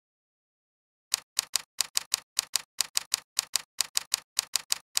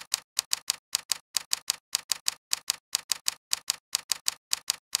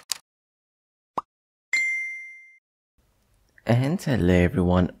And hello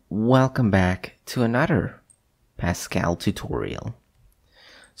everyone, welcome back to another Pascal tutorial.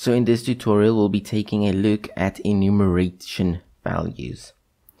 So in this tutorial we'll be taking a look at enumeration values.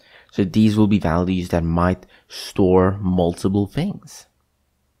 So these will be values that might store multiple things.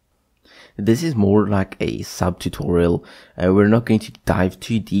 This is more like a sub-tutorial. We're not going to dive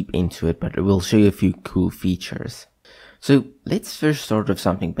too deep into it, but we'll show you a few cool features. So let's first start with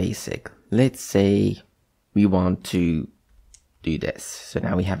something basic. Let's say we want to do this. So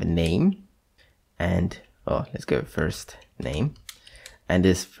now we have a name and let's go first name, and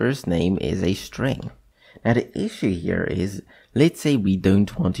this first name is a string. Now the issue here is, let's say we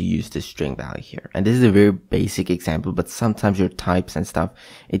don't want to use the string value here, and this is a very basic example, but sometimes your types and stuff,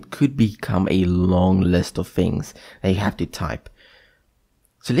 it could become a long list of things that you have to type.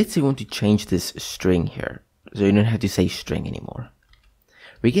 So let's say we want to change this string here, so you don't have to say string anymore.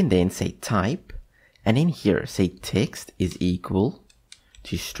 We can then say type, and in here say text is equal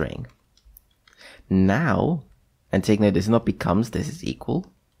to string. Now, and take note, this not becomes, this is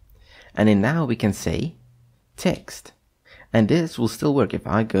equal. And then now we can say text. And this will still work. If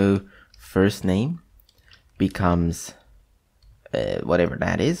I go first name becomes whatever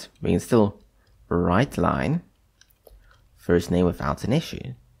that is, we can still write line first name without an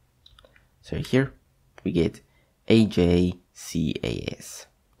issue. So here we get AJCAS.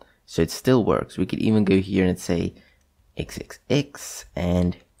 So it still works. We could even go here and say XXX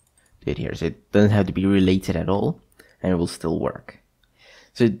and do it here. So it doesn't have to be related at all, and it will still work.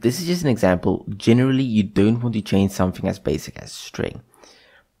 So this is just an example. Generally, you don't want to change something as basic as string.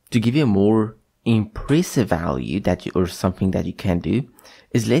 To give you a more impressive value or something that you can do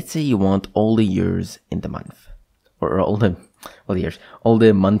is, let's say you want all the years in the month, or all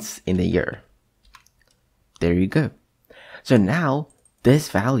the months in the year. There you go. So now this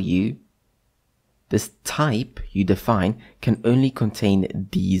value, this type you define, can only contain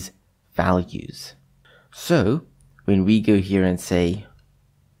these values. So when we go here and say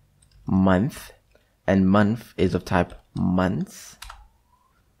month, and month is of type months,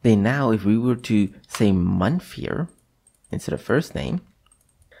 then now if we were to say month here instead of first name,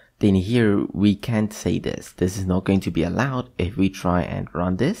 then here we can't say this. This is not going to be allowed. If we try and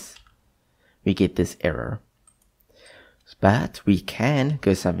run this, we get this error. But we can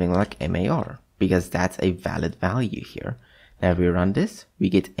go something like MAR, because that's a valid value here. Now if we run this, we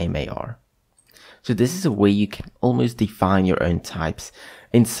get MAR. So this is a way you can almost define your own types.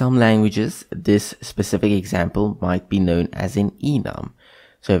 In some languages, this specific example might be known as an enum.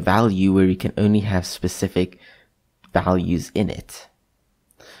 So a value where you can only have specific values in it.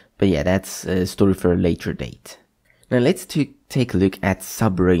 But yeah, that's a story for a later date. Now let's take a look at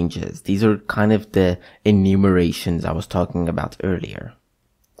subranges. These are kind of the enumerations I was talking about earlier.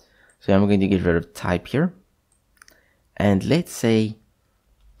 So I'm going to get rid of type here. And let's say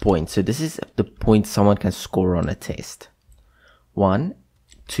point. So this is the point someone can score on a test. 1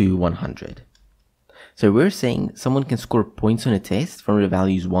 to 100. So we're saying someone can score points on a test from the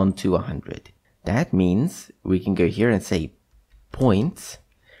values 1 to 100. That means we can go here and say points,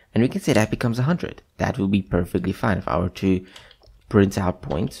 and we can say that becomes 100. That will be perfectly fine. If I were to print out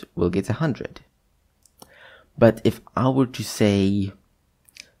points, we'll get 100. But if I were to say,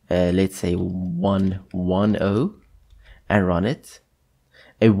 let's say 110 and run it,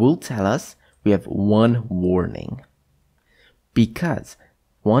 it will tell us we have one warning, because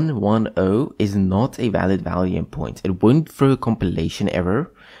 110 is not a valid value in points. It won't throw a compilation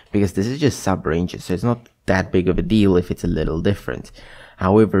error because this is just subranges, so it's not that big of a deal if it's a little different.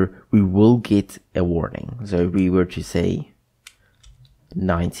 However, we will get a warning. So if we were to say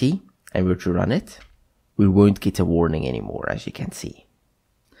 90 and we were to run it, we won't get a warning anymore, as you can see.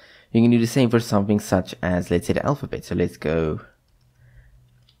 You can do the same for something such as, let's say, the alphabet. So let's go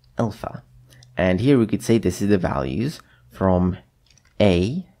alpha. And here we could say this is the values from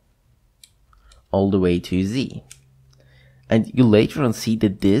A all the way to Z. And you'll later on see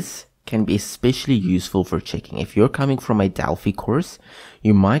that this can be especially useful for checking. If you're coming from a Delphi course,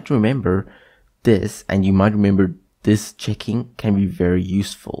 you might remember this, and you might remember this checking can be very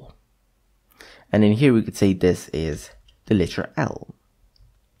useful. And then here we could say this is the letter L.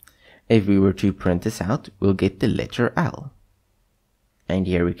 If we were to print this out, we'll get the letter L. And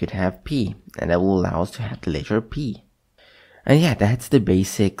here we could have P, and that will allow us to have the letter P. And yeah, that's the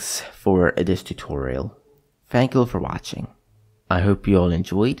basics for this tutorial. Thank you all for watching. I hope you all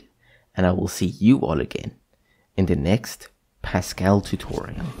enjoyed, and I will see you all again in the next Pascal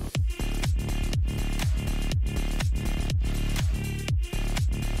tutorial.